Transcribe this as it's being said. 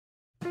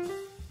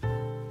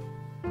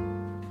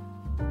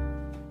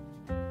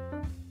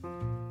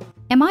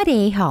Am I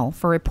the a-hole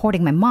for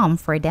reporting my mom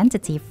for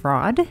identity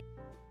fraud?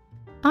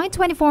 I,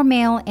 24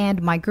 male,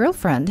 and my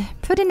girlfriend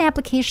put in an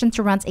application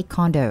to rent a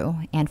condo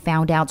and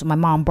found out my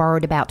mom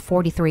borrowed about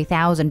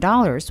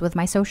 $43,000 with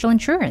my social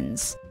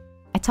insurance.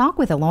 I talk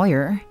with a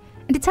lawyer,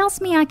 and it tells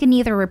me I can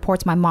either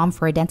report my mom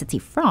for identity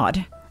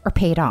fraud, or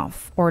pay it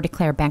off, or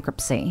declare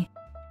bankruptcy.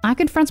 I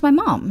confront my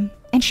mom,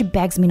 and she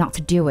begs me not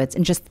to do it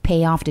and just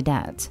pay off the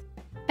debt.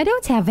 I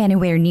don't have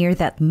anywhere near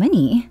that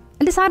money,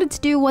 and decided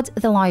to do what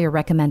the lawyer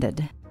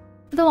recommended.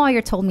 The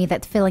lawyer told me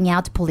that filling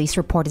out a police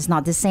report is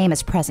not the same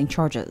as pressing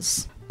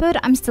charges, but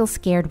I'm still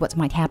scared what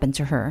might happen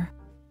to her.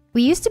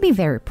 We used to be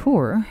very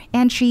poor,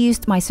 and she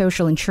used my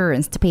social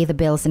insurance to pay the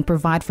bills and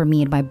provide for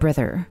me and my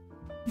brother.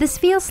 This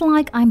feels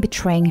like I'm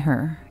betraying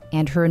her,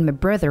 and her and my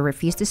brother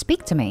refuse to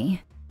speak to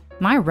me.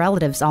 My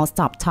relatives all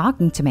stopped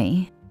talking to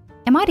me.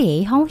 Am I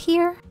the a-hole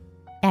here?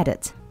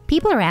 Edit.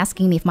 People are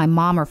asking me if my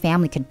mom or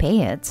family could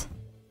pay it.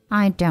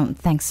 I don't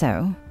think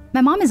so. My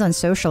mom is on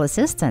social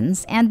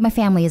assistance, and my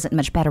family isn't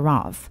much better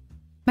off.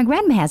 My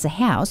grandma has a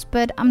house,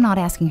 but I'm not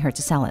asking her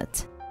to sell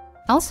it.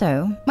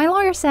 Also, my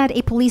lawyer said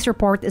a police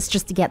report is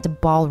just to get the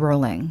ball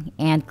rolling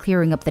and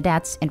clearing up the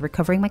debts and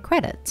recovering my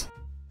credit.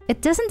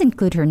 It doesn't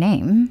include her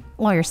name.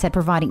 Lawyer said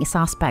providing a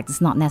suspect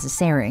is not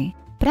necessary,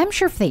 but I'm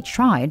sure if they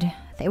tried,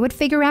 they would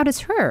figure out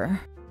it's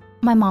her.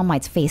 My mom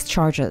might face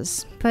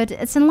charges, but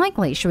it's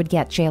unlikely she would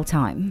get jail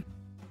time.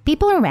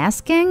 People are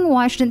asking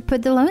why I shouldn't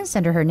put the loans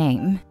under her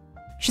name.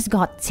 She's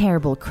got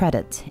terrible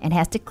credit and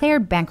has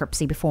declared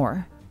bankruptcy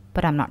before,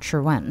 but I'm not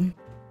sure when.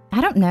 I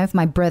don't know if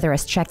my brother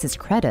has checked his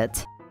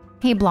credit.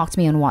 He blocked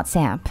me on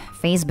WhatsApp,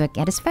 Facebook,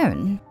 and his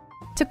phone.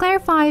 To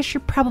clarify, she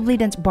probably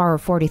didn't borrow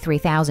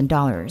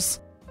 $43,000.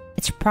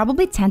 It's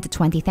probably $10,000 to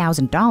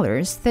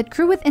 $20,000 that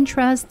accrue with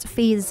interest,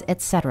 fees,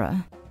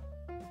 etc.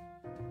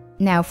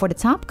 Now for the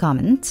top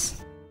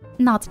comment.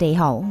 Not the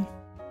a-hole.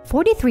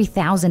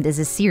 $43,000 is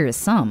a serious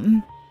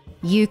sum.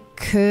 You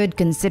could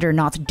consider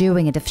not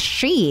doing it if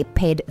she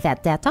paid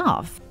that debt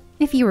off,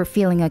 if you were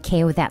feeling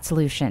okay with that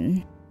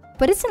solution.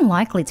 But it's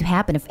unlikely to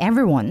happen if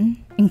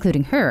everyone,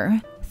 including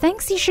her,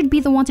 thinks you should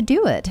be the one to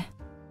do it.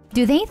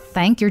 Do they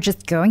think you're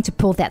just going to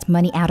pull that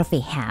money out of a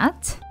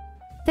hat?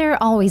 There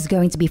are always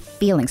going to be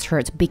feelings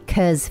hurt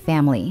because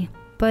family.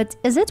 But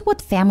is it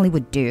what family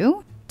would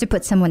do? To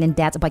put someone in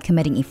debt by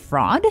committing a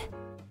fraud?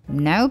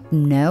 Nope,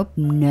 nope,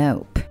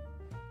 nope.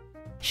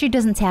 She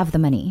doesn't have the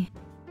money.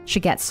 She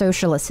gets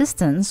social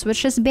assistance,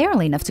 which is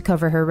barely enough to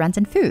cover her rent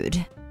and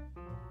food.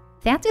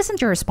 That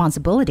isn't your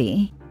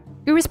responsibility.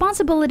 Your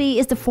responsibility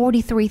is the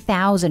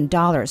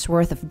 $43,000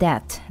 worth of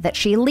debt that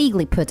she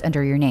illegally put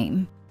under your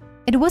name.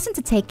 It wasn't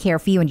to take care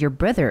of you and your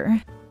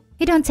brother.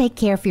 You don't take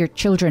care of your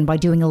children by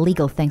doing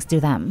illegal things to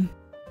them.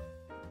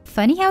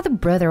 Funny how the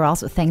brother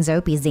also thinks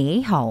Opie is the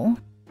a-hole.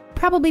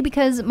 Probably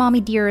because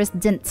Mommy Dearest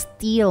didn't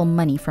steal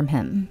money from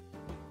him.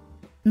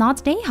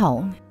 Not the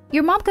a-hole.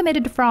 Your mom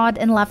committed fraud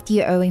and left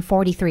you owing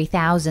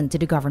 $43,000 to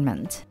the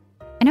government.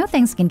 I know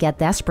things can get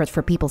desperate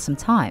for people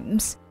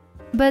sometimes,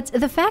 but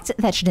the fact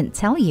that she didn't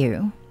tell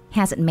you,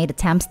 hasn't made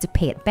attempts to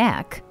pay it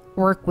back,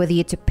 work with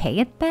you to pay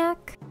it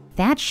back,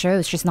 that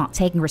shows she's not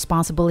taking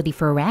responsibility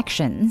for her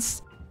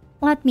actions.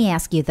 Let me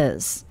ask you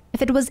this.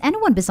 If it was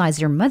anyone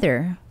besides your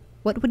mother,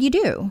 what would you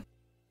do?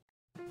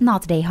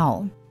 Not the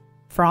a-hole.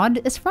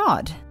 Fraud is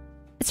fraud.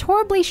 It's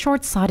horribly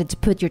short-sighted to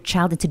put your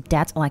child into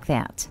debt like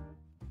that.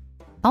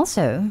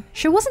 Also,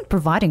 she wasn't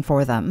providing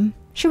for them.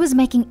 She was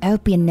making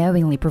Opie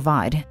unknowingly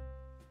provide.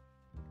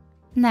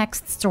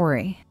 Next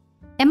story.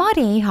 Am I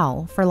the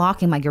a-hole for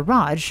locking my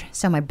garage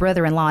so my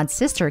brother-in-law and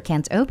sister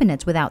can't open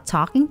it without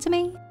talking to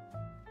me?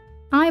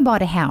 I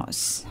bought a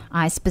house.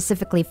 I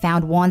specifically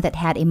found one that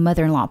had a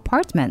mother-in-law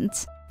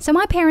apartment, so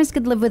my parents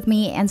could live with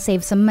me and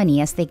save some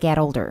money as they get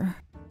older.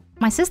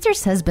 My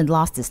sister's husband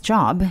lost his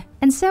job,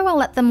 and so I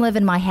let them live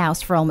in my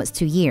house for almost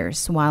 2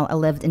 years while I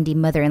lived in the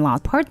mother-in-law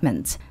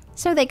apartment,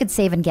 so they could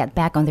save and get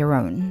back on their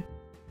own.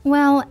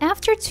 Well,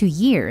 after 2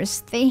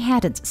 years, they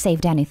hadn't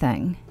saved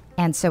anything,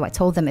 and so I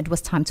told them it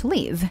was time to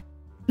leave.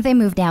 They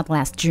moved out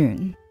last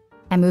June.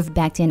 I moved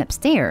back in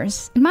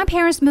upstairs, and my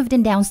parents moved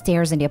in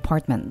downstairs in the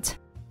apartment.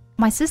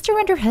 My sister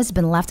and her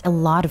husband left a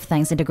lot of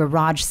things in the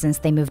garage since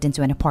they moved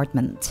into an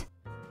apartment.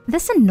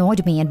 This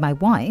annoyed me and my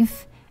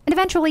wife, and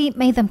eventually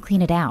made them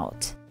clean it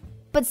out.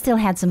 But still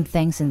had some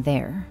things in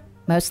there.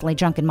 Mostly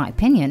junk in my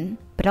opinion,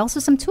 but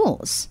also some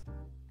tools.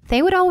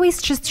 They would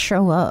always just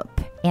show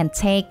up and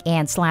take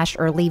and slash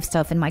or leave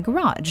stuff in my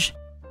garage.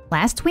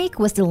 Last week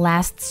was the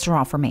last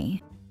straw for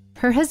me.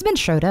 Her husband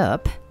showed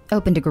up,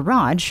 opened the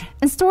garage,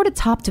 and stored a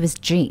top to his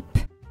Jeep,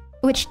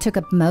 which took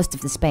up most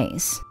of the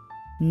space.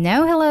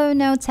 No hello,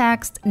 no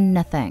text,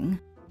 nothing.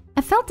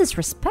 I felt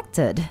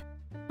disrespected.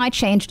 I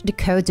changed the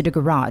code to the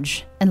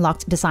garage and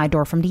locked the side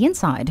door from the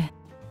inside.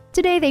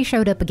 Today they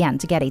showed up again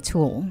to get a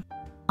tool.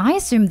 I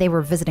assumed they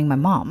were visiting my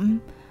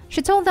mom.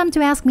 She told them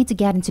to ask me to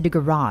get into the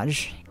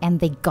garage, and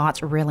they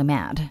got really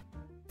mad.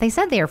 They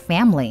said they are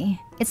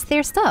family. It's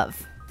their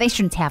stuff. They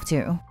shouldn't have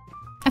to.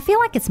 I feel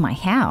like it's my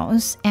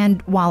house,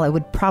 and while I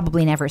would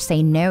probably never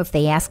say no if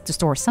they asked to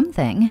store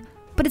something,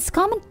 but it's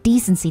common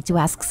decency to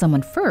ask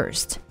someone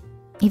first.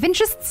 Even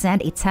just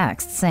send a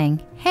text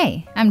saying,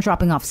 "Hey, I'm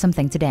dropping off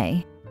something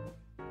today."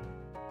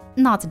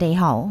 Not day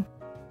haul.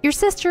 Your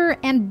sister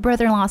and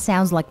brother-in-law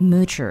sounds like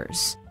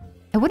moochers.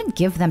 I wouldn't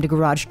give them the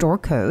garage door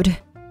code.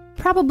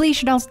 Probably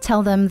should also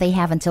tell them they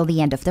have until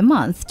the end of the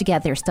month to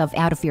get their stuff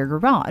out of your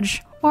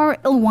garage, or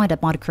it'll wind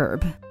up on the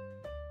curb.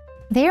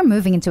 They are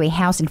moving into a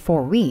house in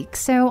 4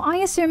 weeks, so I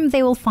assume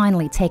they will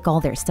finally take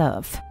all their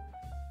stuff.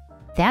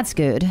 That's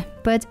good,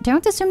 but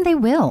don't assume they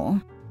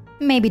will.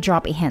 Maybe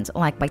drop a hint,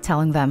 like by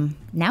telling them,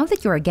 "Now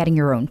that you are getting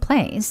your own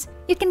place,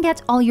 you can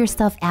get all your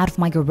stuff out of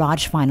my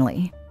garage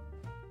finally."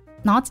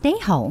 Not day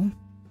haul.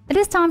 It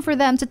is time for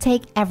them to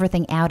take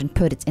everything out and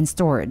put it in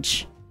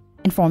storage.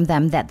 Inform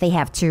them that they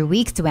have 2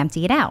 weeks to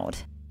empty it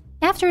out.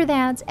 After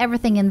that,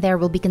 everything in there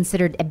will be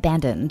considered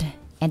abandoned,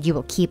 and you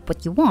will keep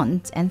what you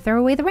want and throw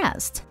away the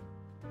rest.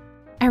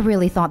 I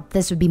really thought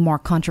this would be more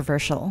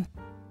controversial.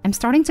 I'm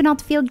starting to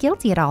not feel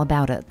guilty at all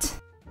about it.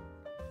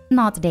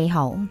 Not day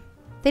haul.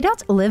 They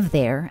don't live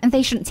there, and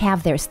they shouldn't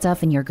have their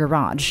stuff in your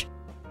garage.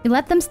 You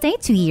let them stay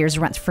 2 years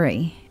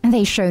rent-free, and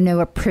they show no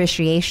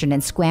appreciation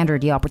and squander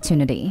the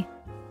opportunity.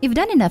 You've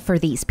done enough for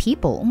these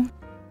people.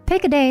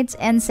 Pick a date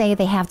and say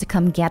they have to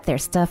come get their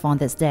stuff on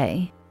this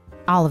day.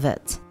 All of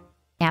it.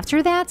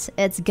 After that,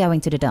 it's going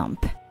to the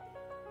dump.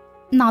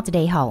 Not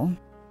day haul.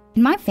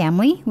 In my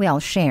family, we all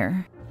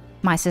share.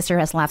 My sister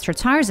has left her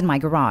tires in my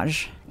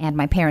garage, and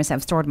my parents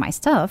have stored my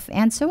stuff,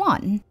 and so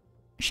on.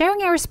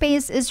 Sharing our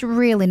space is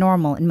really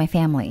normal in my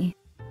family.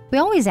 We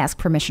always ask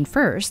permission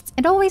first,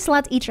 and always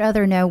let each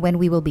other know when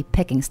we will be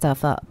picking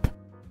stuff up.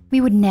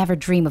 We would never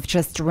dream of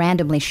just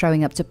randomly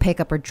showing up to pick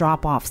up or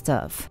drop off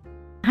stuff.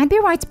 I'd be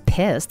right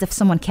pissed if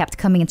someone kept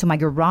coming into my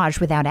garage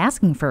without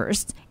asking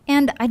first,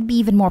 and I'd be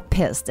even more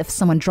pissed if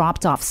someone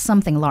dropped off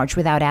something large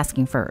without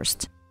asking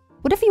first.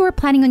 What if you were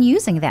planning on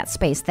using that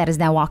space that is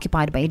now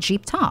occupied by a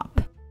Jeep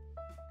top?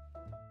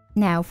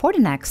 Now for the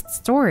next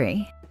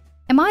story.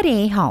 Am I the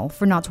a-hole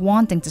for not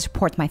wanting to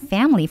support my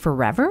family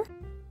forever?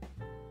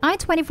 I,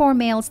 24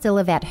 male, still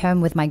live at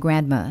home with my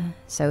grandma.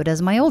 So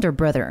does my older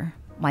brother,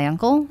 my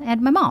uncle,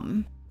 and my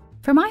mom.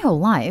 For my whole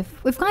life,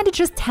 we've kind of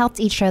just helped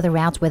each other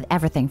out with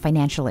everything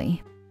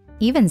financially.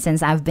 Even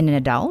since I've been an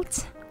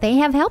adult, they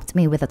have helped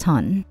me with a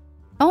ton.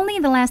 Only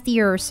in the last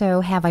year or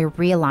so have I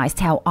realized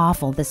how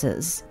awful this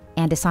is,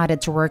 and decided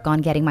to work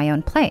on getting my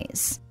own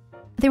place.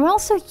 They were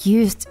also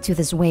used to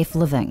this way of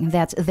living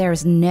that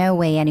there's no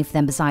way any of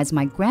them besides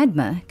my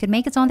grandma could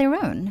make it on their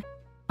own.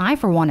 I,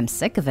 for one, am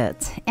sick of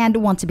it and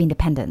want to be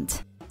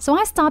independent. So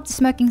I stopped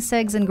smoking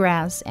cigs and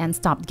grass and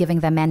stopped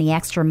giving them any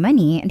extra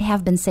money and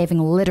have been saving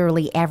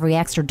literally every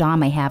extra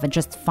dime I have and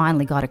just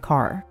finally got a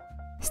car.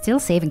 Still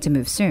saving to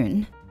move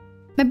soon.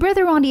 My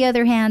brother, on the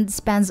other hand,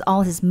 spends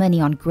all his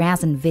money on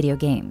grass and video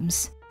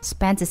games.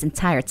 Spent his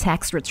entire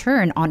tax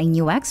return on a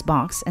new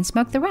Xbox and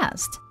smoked the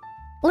rest.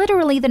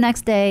 Literally the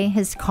next day,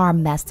 his car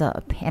messed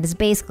up and is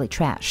basically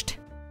trashed.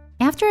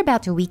 After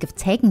about a week of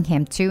taking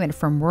him to and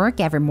from work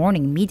every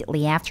morning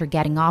immediately after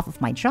getting off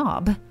of my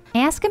job, I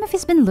ask him if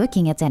he's been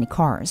looking at any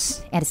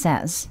cars, and he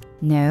says,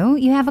 "No,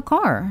 you have a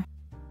car.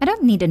 I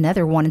don't need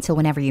another one until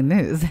whenever you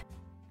move."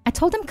 I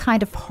told him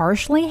kind of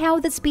harshly how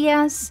that's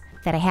BS,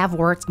 that I have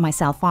worked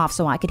myself off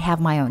so I could have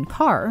my own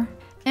car,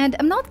 and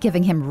I'm not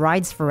giving him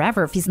rides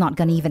forever if he's not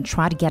gonna even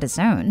try to get his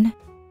own.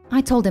 I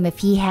told him if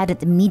he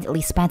hadn't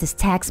immediately spent his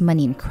tax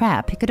money in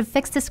crap, he could have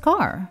fixed his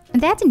car, and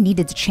that he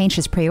needed to change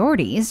his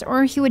priorities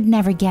or he would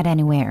never get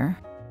anywhere.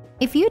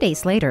 A few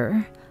days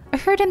later, I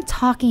heard him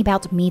talking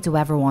about me to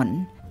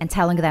everyone, and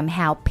telling them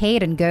how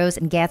Peyton goes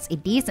and gets a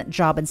decent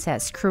job and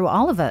says screw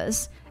all of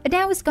us, and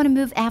now he's gonna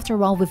move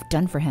after all we've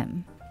done for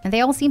him. And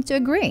they all seem to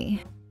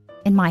agree.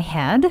 In my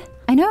head,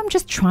 I know I'm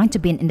just trying to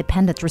be an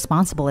independent,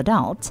 responsible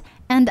adult,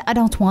 and I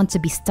don't want to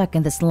be stuck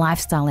in this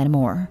lifestyle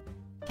anymore.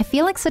 I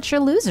feel like such a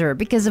loser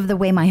because of the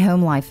way my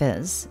home life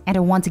is, and I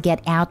want to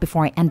get out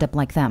before I end up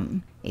like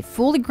them, a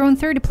fully grown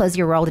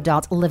 30-plus-year-old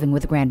adult living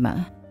with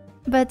grandma.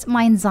 But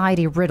my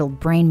anxiety-riddled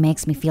brain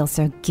makes me feel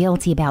so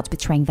guilty about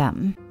betraying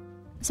them.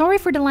 Sorry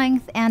for the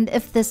length, and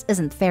if this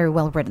isn't very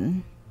well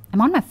written.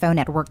 I'm on my phone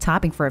at work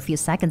typing for a few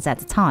seconds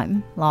at a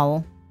time,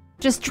 lol.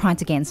 Just trying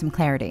to gain some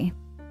clarity.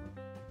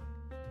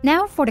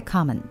 Now for the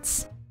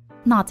comments.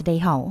 Not today,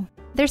 Hull.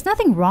 There's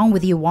nothing wrong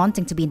with you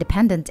wanting to be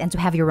independent and to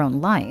have your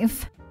own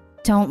life.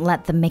 Don't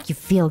let them make you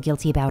feel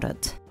guilty about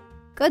it.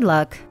 Good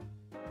luck.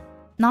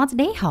 Not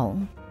today,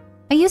 Hull.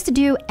 I used to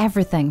do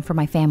everything for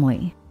my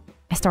family.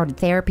 I started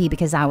therapy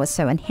because I was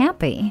so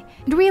unhappy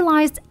and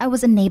realized I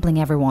was enabling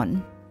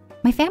everyone.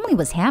 My family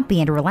was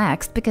happy and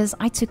relaxed because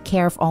I took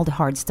care of all the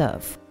hard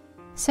stuff.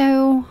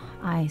 So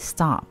I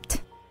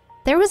stopped.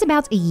 There was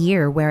about a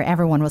year where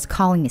everyone was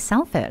calling me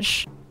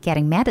selfish,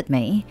 getting mad at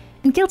me,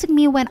 and guilting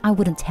me when I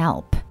wouldn't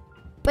help.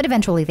 But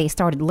eventually they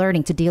started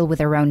learning to deal with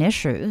their own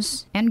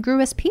issues and grew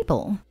as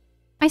people.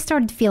 I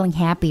started feeling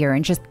happier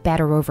and just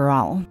better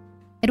overall.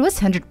 It was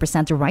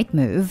 100% the right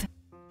move.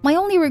 My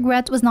only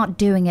regret was not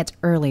doing it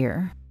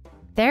earlier.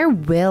 There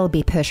will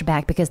be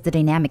pushback because the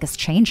dynamic is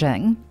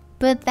changing,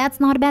 but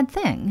that's not a bad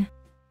thing.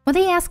 When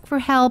they ask for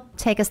help,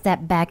 take a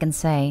step back and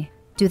say,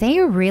 do they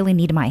really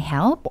need my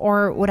help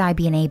or would I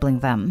be enabling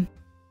them?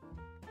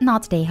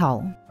 Not day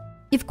haul.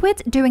 You've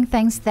quit doing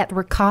things that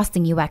were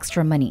costing you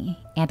extra money,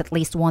 and at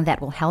least one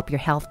that will help your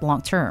health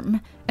long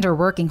term, and are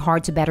working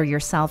hard to better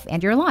yourself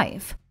and your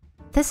life.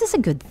 This is a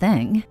good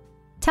thing.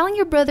 Telling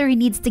your brother he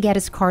needs to get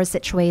his car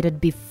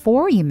situated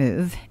before you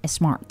move is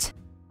smart.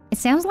 It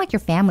sounds like your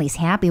family's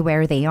happy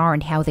where they are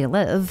and how they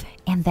live,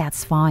 and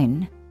that's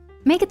fine.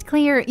 Make it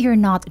clear you're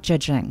not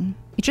judging.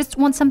 You just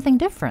want something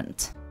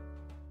different.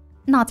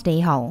 Not day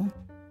haul.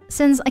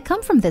 Since I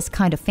come from this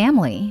kind of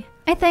family,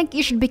 I think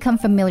you should become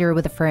familiar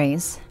with the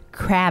phrase,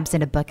 crabs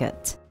in a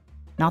bucket.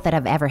 Not that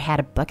I've ever had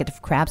a bucket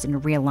of crabs in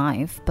real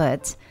life,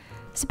 but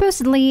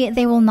supposedly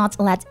they will not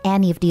let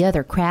any of the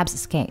other crabs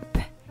escape.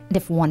 And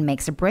if one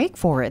makes a break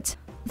for it,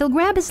 they'll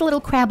grab his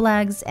little crab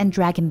legs and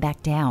drag him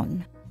back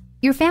down.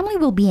 Your family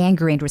will be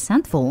angry and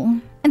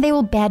resentful, and they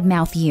will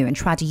badmouth you and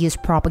try to use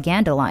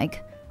propaganda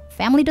like,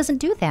 family doesn't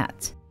do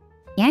that.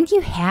 And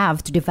you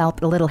have to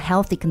develop a little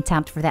healthy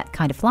contempt for that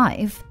kind of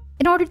life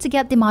in order to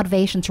get the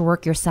motivation to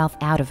work yourself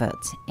out of it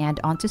and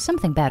onto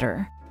something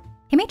better.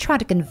 He may try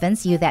to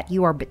convince you that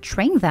you are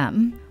betraying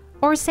them,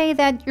 or say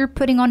that you're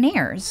putting on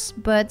airs,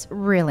 but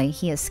really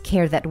he is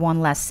scared that one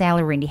less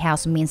salary in the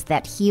house means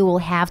that he will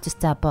have to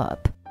step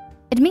up.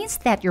 It means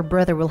that your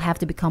brother will have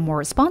to become more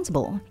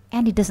responsible,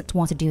 and he doesn't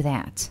want to do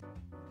that.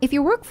 If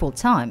you work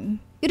full-time,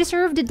 you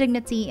deserve the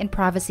dignity and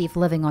privacy of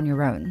living on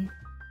your own.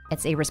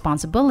 It's a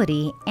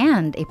responsibility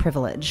and a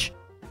privilege.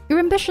 Your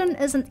ambition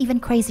isn't even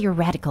crazy or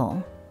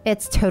radical.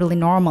 It's totally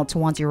normal to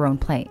want your own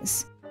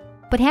place.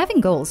 But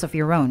having goals of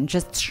your own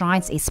just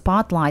shines a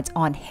spotlight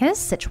on his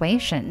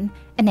situation,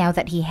 and now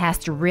that he has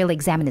to really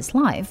examine his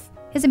life,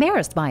 he's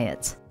embarrassed by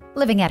it.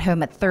 Living at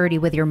home at 30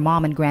 with your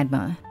mom and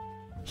grandma.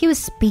 He was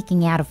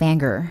speaking out of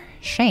anger,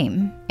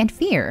 shame, and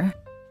fear.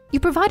 You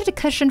provided a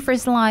cushion for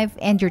his life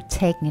and you're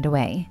taking it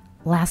away.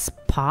 Last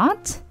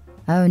pot?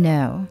 Oh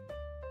no.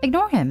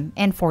 Ignore him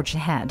and forge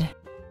ahead.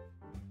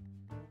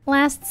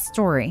 Last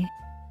story.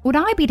 Would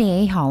I be the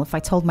a-hole if I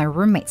told my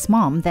roommate's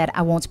mom that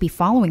I won't be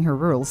following her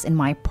rules in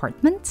my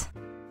apartment?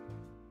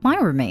 My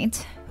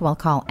roommate, who I'll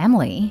call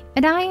Emily,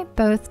 and I,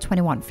 both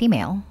 21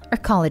 female, are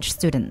college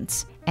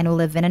students, and we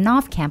live in an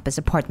off-campus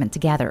apartment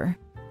together.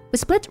 We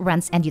split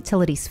rents and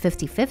utilities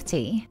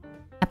 50-50.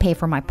 I pay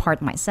for my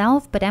part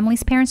myself, but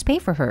Emily's parents pay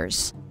for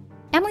hers.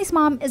 Emily's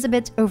mom is a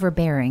bit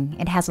overbearing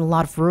and has a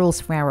lot of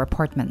rules for our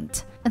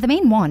apartment. The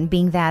main one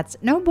being that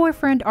no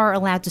boyfriend are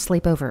allowed to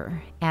sleep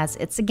over, as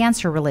it's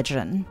against her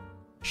religion.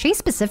 She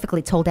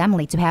specifically told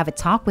Emily to have a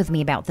talk with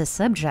me about this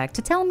subject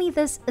to tell me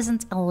this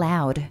isn't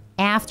allowed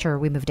after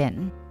we moved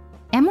in.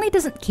 Emily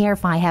doesn't care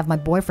if I have my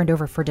boyfriend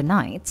over for the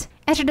night,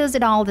 as she does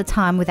it all the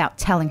time without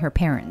telling her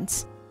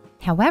parents.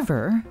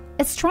 However,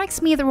 it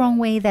strikes me the wrong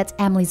way that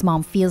Emily's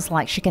mom feels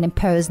like she can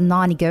impose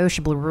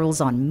non-negotiable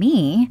rules on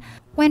me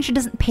when she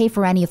doesn't pay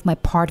for any of my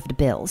part of the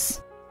bills.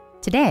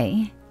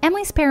 Today,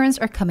 Emily's parents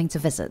are coming to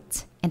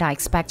visit, and I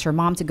expect her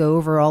mom to go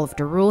over all of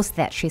the rules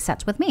that she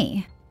set with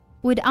me.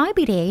 Would I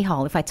be the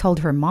a-hole if I told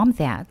her mom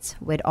that,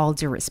 with all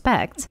due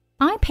respect,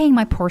 I'm paying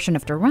my portion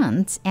of the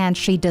rent and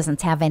she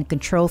doesn't have any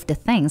control of the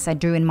things I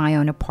do in my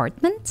own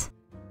apartment?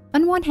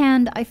 On one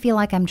hand, I feel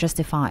like I'm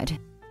justified.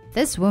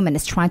 This woman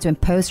is trying to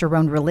impose her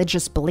own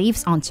religious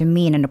beliefs onto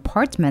me in an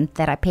apartment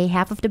that I pay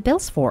half of the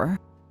bills for.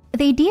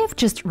 The idea of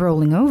just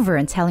rolling over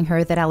and telling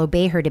her that I'll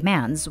obey her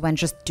demands when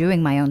just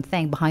doing my own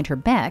thing behind her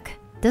back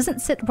doesn't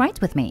sit right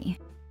with me.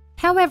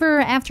 However,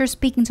 after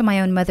speaking to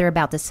my own mother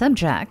about the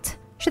subject,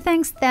 she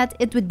thinks that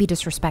it would be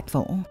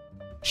disrespectful.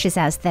 She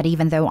says that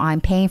even though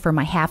I'm paying for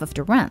my half of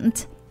the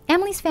rent,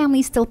 Emily's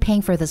family is still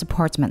paying for this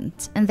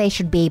apartment, and they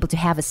should be able to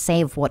have a say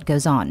of what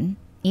goes on,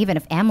 even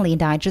if Emily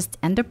and I just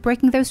end up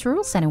breaking those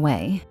rules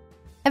anyway.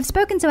 I've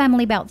spoken to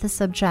Emily about this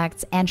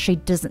subject, and she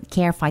doesn't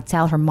care if I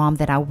tell her mom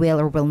that I will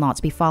or will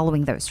not be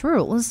following those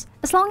rules,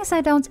 as long as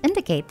I don't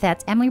indicate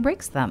that Emily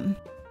breaks them.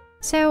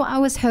 So I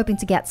was hoping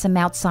to get some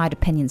outside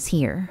opinions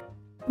here.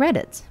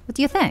 Reddit, what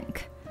do you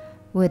think?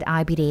 Would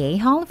I be the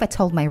a-hole if I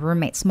told my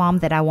roommate's mom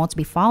that I won't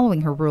be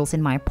following her rules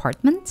in my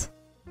apartment?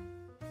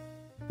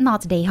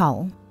 Not the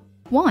a-hole.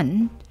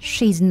 1.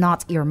 She's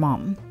not your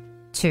mom.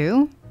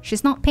 2.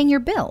 She's not paying your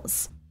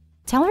bills.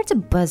 Tell her to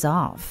buzz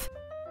off.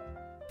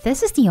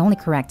 This is the only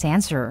correct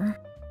answer.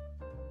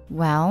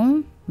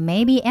 Well,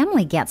 maybe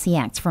Emily gets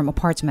yanked from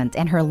apartment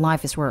and her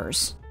life is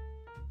worse.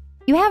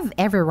 You have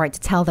every right to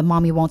tell the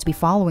mom you won't be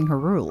following her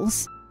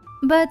rules.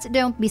 But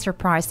don't be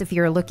surprised if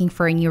you're looking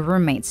for a new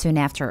roommate soon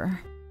after.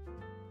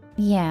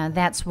 Yeah,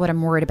 that's what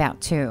I'm worried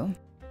about too.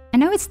 I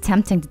know it's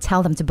tempting to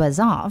tell them to buzz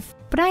off,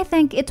 but I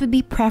think it would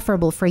be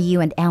preferable for you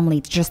and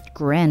Emily to just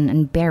grin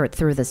and bear it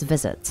through this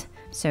visit,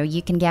 so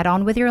you can get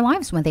on with your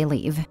lives when they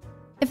leave.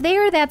 If they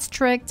are that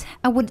strict,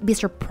 I wouldn't be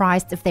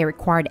surprised if they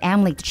required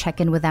Emily to check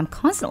in with them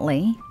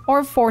constantly,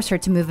 or force her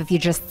to move if you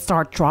just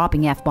start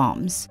dropping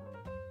F-bombs.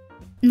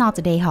 Not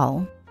a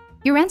a-hole.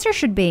 Your answer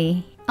should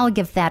be, I'll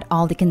give that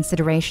all the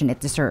consideration it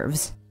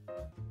deserves.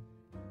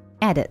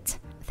 Edit.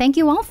 Thank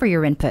you all for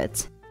your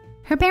input.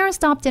 Her parents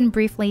stopped in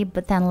briefly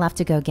but then left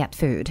to go get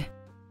food.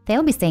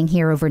 They'll be staying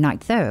here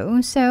overnight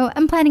though, so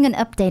I'm planning on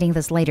updating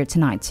this later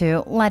tonight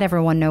to let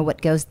everyone know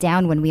what goes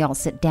down when we all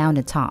sit down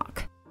and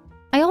talk.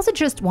 I also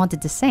just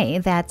wanted to say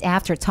that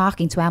after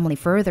talking to Emily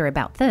further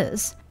about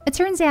this, it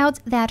turns out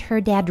that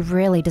her dad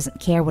really doesn't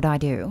care what I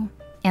do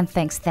and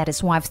thinks that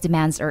his wife's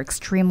demands are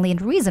extremely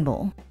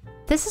unreasonable.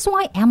 This is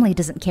why Emily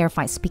doesn't care if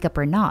I speak up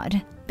or not,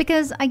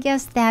 because I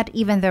guess that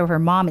even though her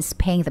mom is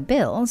paying the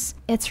bills,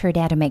 it's her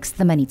dad who makes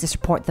the money to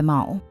support them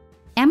all.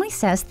 Emily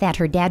says that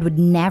her dad would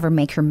never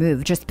make her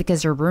move just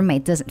because her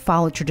roommate doesn't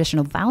follow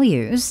traditional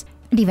values,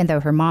 and even though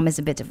her mom is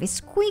a bit of a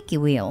squeaky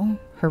wheel,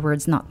 her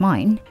words not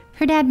mine,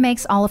 her dad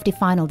makes all of the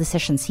final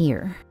decisions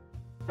here.